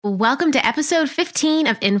Welcome to episode 15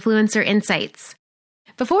 of Influencer Insights.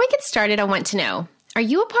 Before we get started, I want to know, are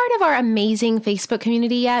you a part of our amazing Facebook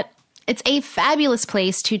community yet? It's a fabulous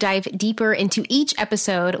place to dive deeper into each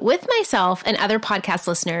episode with myself and other podcast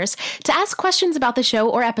listeners to ask questions about the show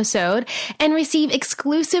or episode and receive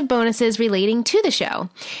exclusive bonuses relating to the show.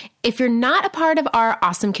 If you're not a part of our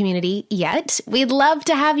awesome community yet, we'd love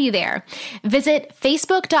to have you there. Visit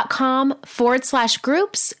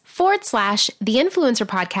facebook.com/groups/The Influencer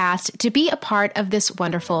Podcast to be a part of this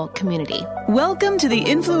wonderful community. Welcome to the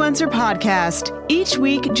Influencer Podcast. Each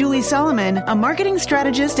week, Julie Solomon, a marketing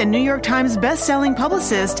strategist and New York Times best-selling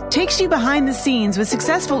publicist, takes you behind the scenes with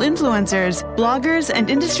successful influencers, bloggers,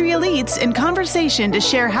 and industry elites in conversation to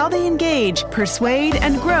share how they engage, persuade,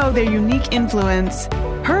 and grow their unique influence.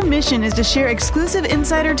 Her mission is to share exclusive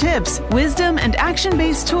insider tips, wisdom, and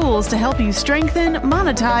action-based tools to help you strengthen,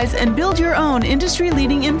 monetize, and build your own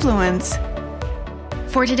industry-leading influence.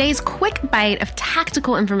 For today's quick bite of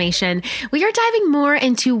tactical information, we are diving more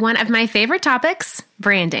into one of my favorite topics,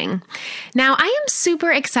 branding. Now, I am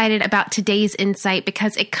super excited about today's insight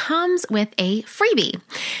because it comes with a freebie.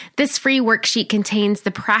 This free worksheet contains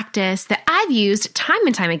the practice that I've used time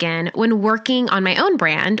and time again when working on my own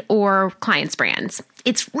brand or clients' brands.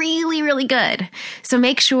 It's really, really good. So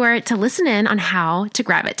make sure to listen in on how to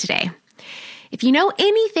grab it today. If you know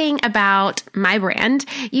anything about my brand,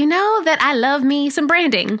 you know that I love me some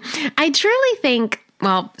branding. I truly think,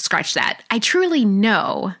 well, scratch that. I truly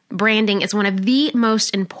know branding is one of the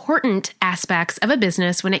most important aspects of a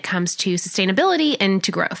business when it comes to sustainability and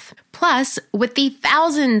to growth. Plus, with the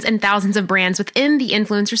thousands and thousands of brands within the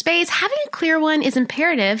influencer space, having a clear one is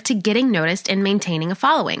imperative to getting noticed and maintaining a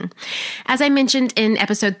following. As I mentioned in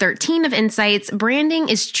episode 13 of Insights, branding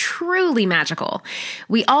is truly magical.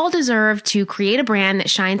 We all deserve to create a brand that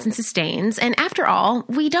shines and sustains. And after all,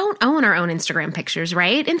 we don't own our own Instagram pictures,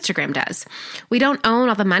 right? Instagram does. We don't own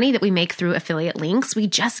all the money that we make through affiliate links. We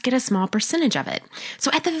just get a small percentage of it. So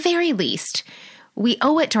at the very least, we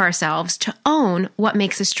owe it to ourselves to own what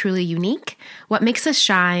makes us truly unique, what makes us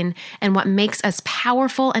shine, and what makes us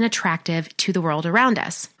powerful and attractive to the world around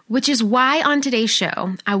us. Which is why on today's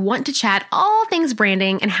show, I want to chat all things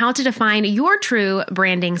branding and how to define your true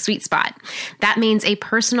branding sweet spot. That means a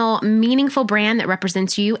personal, meaningful brand that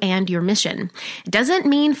represents you and your mission. It doesn't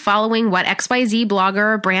mean following what XYZ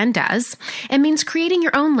blogger or brand does. It means creating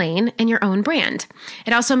your own lane and your own brand.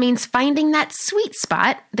 It also means finding that sweet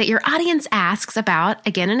spot that your audience asks about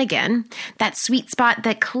again and again, that sweet spot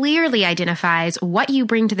that clearly identifies what you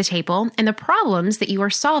bring to the table and the problems that you are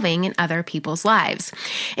solving in other people's lives.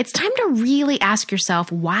 It's time to really ask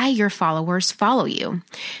yourself why your followers follow you.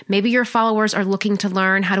 Maybe your followers are looking to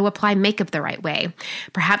learn how to apply makeup the right way.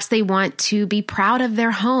 Perhaps they want to be proud of their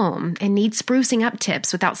home and need sprucing up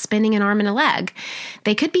tips without spending an arm and a leg.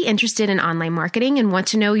 They could be interested in online marketing and want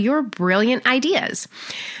to know your brilliant ideas.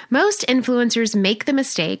 Most influencers make the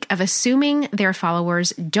mistake of assuming their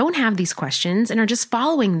followers don't have these questions and are just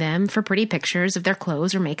following them for pretty pictures of their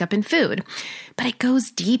clothes or makeup and food. But it goes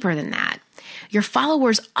deeper than that. Your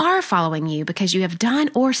followers are following you because you have done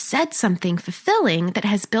or said something fulfilling that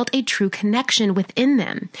has built a true connection within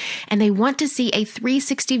them. And they want to see a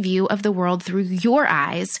 360 view of the world through your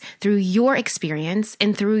eyes, through your experience,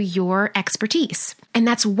 and through your expertise. And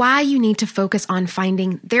that's why you need to focus on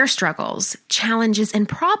finding their struggles, challenges, and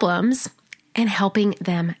problems and helping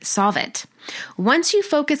them solve it. Once you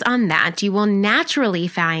focus on that, you will naturally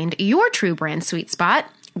find your true brand sweet spot,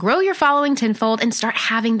 grow your following tenfold, and start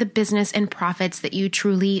having the business and profits that you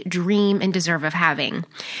truly dream and deserve of having.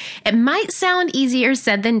 It might sound easier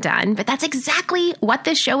said than done, but that's exactly what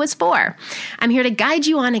this show is for. I'm here to guide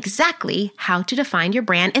you on exactly how to define your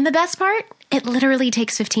brand. And the best part, it literally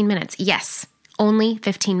takes 15 minutes. Yes, only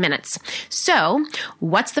 15 minutes. So,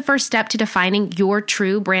 what's the first step to defining your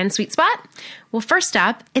true brand sweet spot? Well, first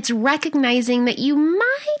up, it's recognizing that you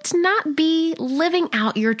might not be living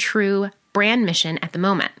out your true brand mission at the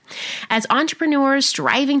moment. As entrepreneurs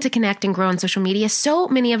striving to connect and grow on social media, so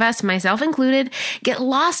many of us, myself included, get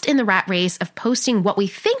lost in the rat race of posting what we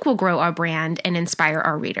think will grow our brand and inspire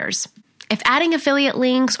our readers. If adding affiliate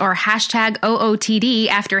links or hashtag OOTD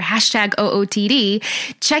after hashtag OOTD,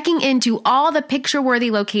 checking into all the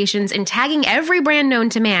picture-worthy locations and tagging every brand known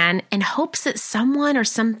to man in hopes that someone or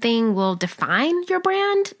something will define your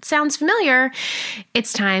brand sounds familiar,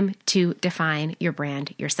 it's time to define your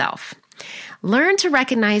brand yourself. Learn to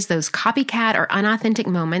recognize those copycat or unauthentic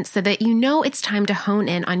moments so that you know it's time to hone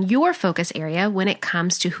in on your focus area when it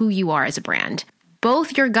comes to who you are as a brand.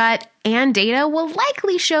 Both your gut and data will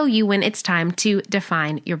likely show you when it's time to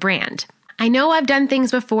define your brand. I know I've done things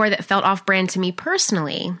before that felt off brand to me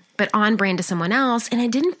personally, but on brand to someone else, and it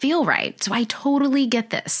didn't feel right. So I totally get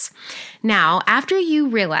this. Now, after you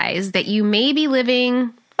realize that you may be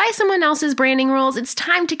living by someone else's branding rules, it's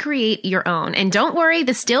time to create your own. And don't worry,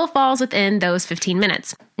 this still falls within those 15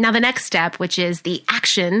 minutes. Now, the next step, which is the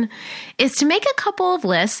action, is to make a couple of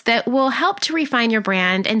lists that will help to refine your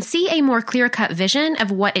brand and see a more clear-cut vision of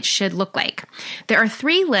what it should look like. There are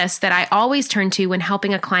 3 lists that I always turn to when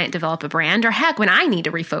helping a client develop a brand, or heck, when I need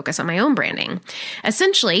to refocus on my own branding.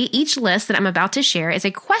 Essentially, each list that I'm about to share is a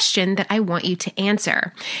question that I want you to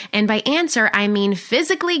answer. And by answer, I mean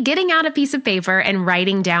physically getting out a piece of paper and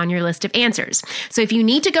writing down your list of answers. So if you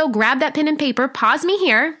need to go grab that pen and paper, pause me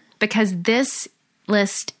here, because this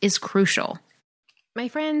list is crucial. My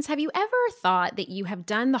friends, have you ever thought that you have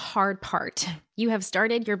done the hard part? You have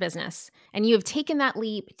started your business and you have taken that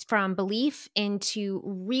leap from belief into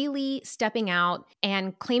really stepping out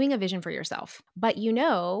and claiming a vision for yourself. But you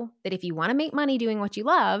know that if you want to make money doing what you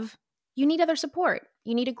love, you need other support.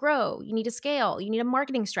 You need to grow. You need to scale. You need a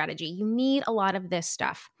marketing strategy. You need a lot of this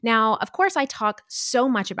stuff. Now, of course, I talk so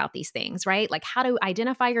much about these things, right? Like how to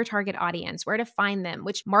identify your target audience, where to find them,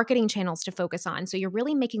 which marketing channels to focus on, so you're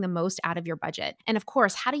really making the most out of your budget. And of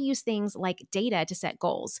course, how to use things like data to set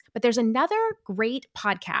goals. But there's another great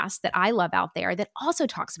podcast that I love out there that also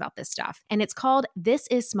talks about this stuff, and it's called This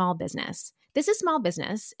is Small Business. This is Small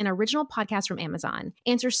Business, an original podcast from Amazon,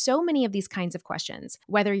 answers so many of these kinds of questions.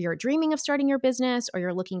 Whether you're dreaming of starting your business or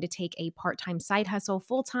you're looking to take a part-time side hustle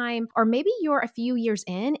full-time, or maybe you're a few years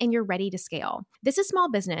in and you're ready to scale. This is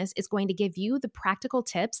Small Business is going to give you the practical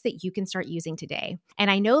tips that you can start using today.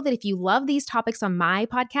 And I know that if you love these topics on my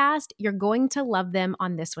podcast, you're going to love them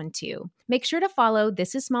on this one too. Make sure to follow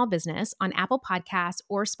This is Small Business on Apple Podcasts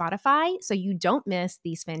or Spotify so you don't miss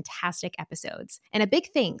these fantastic episodes. And a big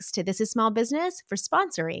thanks to This is Small Business for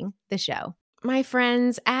sponsoring the show. My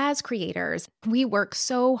friends, as creators, we work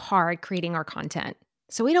so hard creating our content.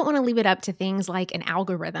 So we don't want to leave it up to things like an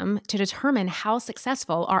algorithm to determine how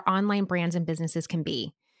successful our online brands and businesses can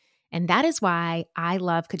be. And that is why I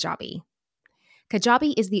love Kajabi.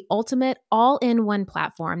 Kajabi is the ultimate all-in-one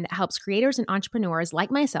platform that helps creators and entrepreneurs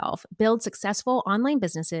like myself build successful online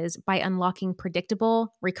businesses by unlocking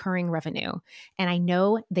predictable, recurring revenue. And I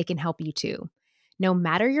know they can help you too. No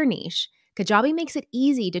matter your niche, Kajabi makes it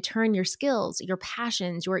easy to turn your skills, your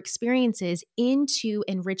passions, your experiences into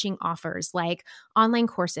enriching offers like online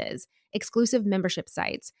courses, exclusive membership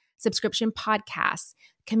sites, subscription podcasts,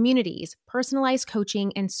 communities, personalized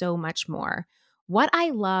coaching, and so much more. What I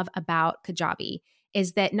love about Kajabi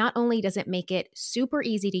is that not only does it make it super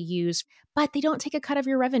easy to use, but they don't take a cut of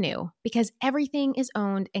your revenue because everything is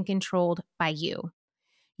owned and controlled by you.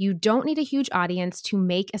 You don't need a huge audience to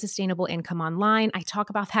make a sustainable income online. I talk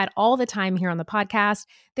about that all the time here on the podcast.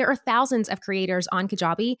 There are thousands of creators on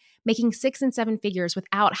Kajabi making 6 and 7 figures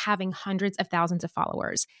without having hundreds of thousands of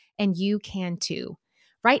followers, and you can too.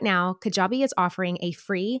 Right now, Kajabi is offering a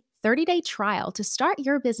free 30-day trial to start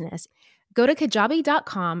your business. Go to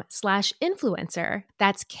kajabi.com/influencer.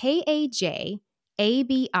 That's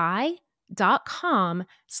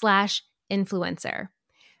KAJABI.com/influencer.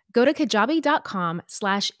 Go to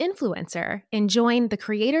kajabi.com/influencer and join the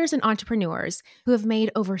creators and entrepreneurs who have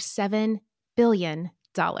made over $7 billion.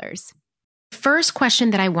 First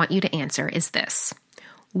question that I want you to answer is this.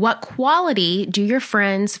 What quality do your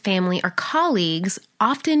friends, family, or colleagues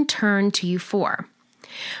often turn to you for?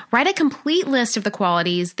 Write a complete list of the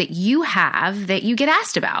qualities that you have that you get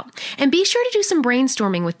asked about. And be sure to do some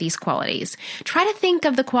brainstorming with these qualities. Try to think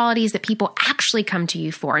of the qualities that people actually come to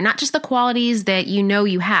you for, not just the qualities that you know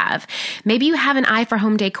you have. Maybe you have an eye for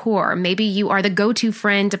home decor. Maybe you are the go-to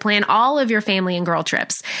friend to plan all of your family and girl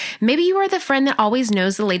trips. Maybe you are the friend that always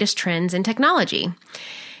knows the latest trends in technology.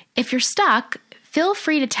 If you're stuck, feel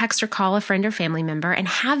free to text or call a friend or family member and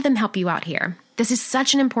have them help you out here. This is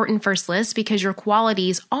such an important first list because your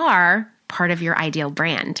qualities are part of your ideal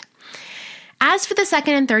brand. As for the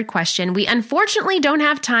second and third question, we unfortunately don't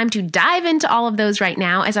have time to dive into all of those right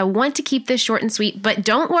now as I want to keep this short and sweet, but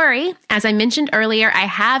don't worry. As I mentioned earlier, I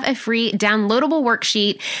have a free downloadable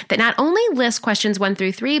worksheet that not only lists questions 1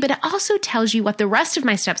 through 3, but it also tells you what the rest of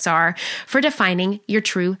my steps are for defining your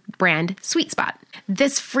true brand sweet spot.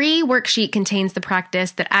 This free worksheet contains the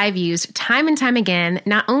practice that I've used time and time again,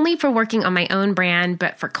 not only for working on my own brand,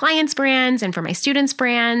 but for clients' brands and for my students'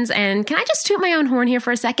 brands. And can I just toot my own horn here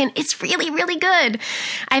for a second? It's really, really good.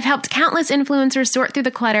 I've helped countless influencers sort through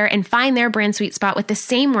the clutter and find their brand sweet spot with the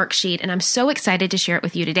same worksheet, and I'm so excited to share it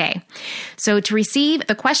with you today. So to receive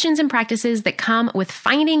the questions and practices that come with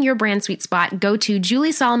finding your brand sweet spot, go to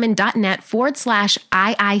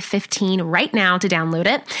juliesolomon.net/II15 right now to download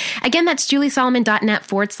it. Again, that's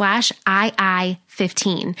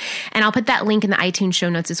juliesolomon.net/II15. And I'll put that link in the iTunes show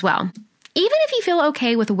notes as well. Even if you feel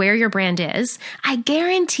okay with where your brand is, I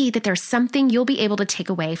guarantee that there's something you'll be able to take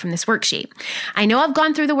away from this worksheet. I know I've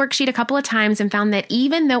gone through the worksheet a couple of times and found that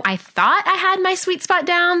even though I thought I had my sweet spot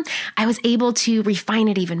down, I was able to refine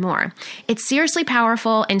it even more. It's seriously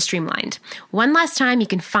powerful and streamlined. One last time, you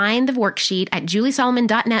can find the worksheet at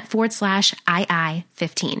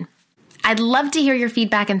juliesolomon.net/II15. I'd love to hear your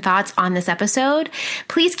feedback and thoughts on this episode.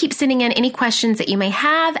 Please keep sending in any questions that you may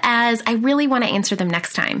have, as I really want to answer them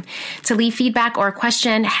next time. To leave feedback or a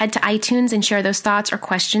question, head to iTunes and share those thoughts or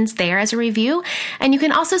questions there as a review. And you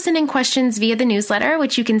can also send in questions via the newsletter,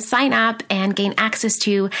 which you can sign up and gain access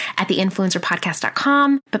to at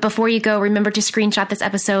theinfluencerpodcast.com. But before you go, remember to screenshot this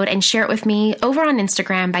episode and share it with me over on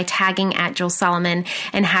Instagram by tagging @JulesSolomon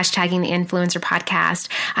and hashtagging the Influencer Podcast.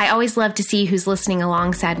 I always love to see who's listening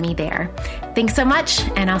alongside me there. Thanks so much,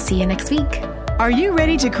 and I'll see you next week. Are you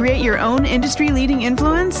ready to create your own industry-leading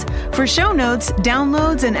influence? For show notes,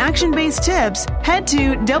 downloads, and action-based tips, head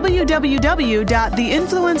to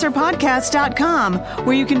www.theinfluencerpodcast.com,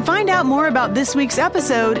 where you can find out more about this week's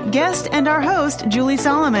episode, guest, and our host, Julie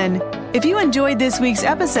Solomon. If you enjoyed this week's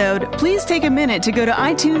episode, please take a minute to go to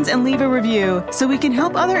iTunes and leave a review so we can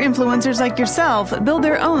help other influencers like yourself build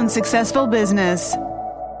their own successful business.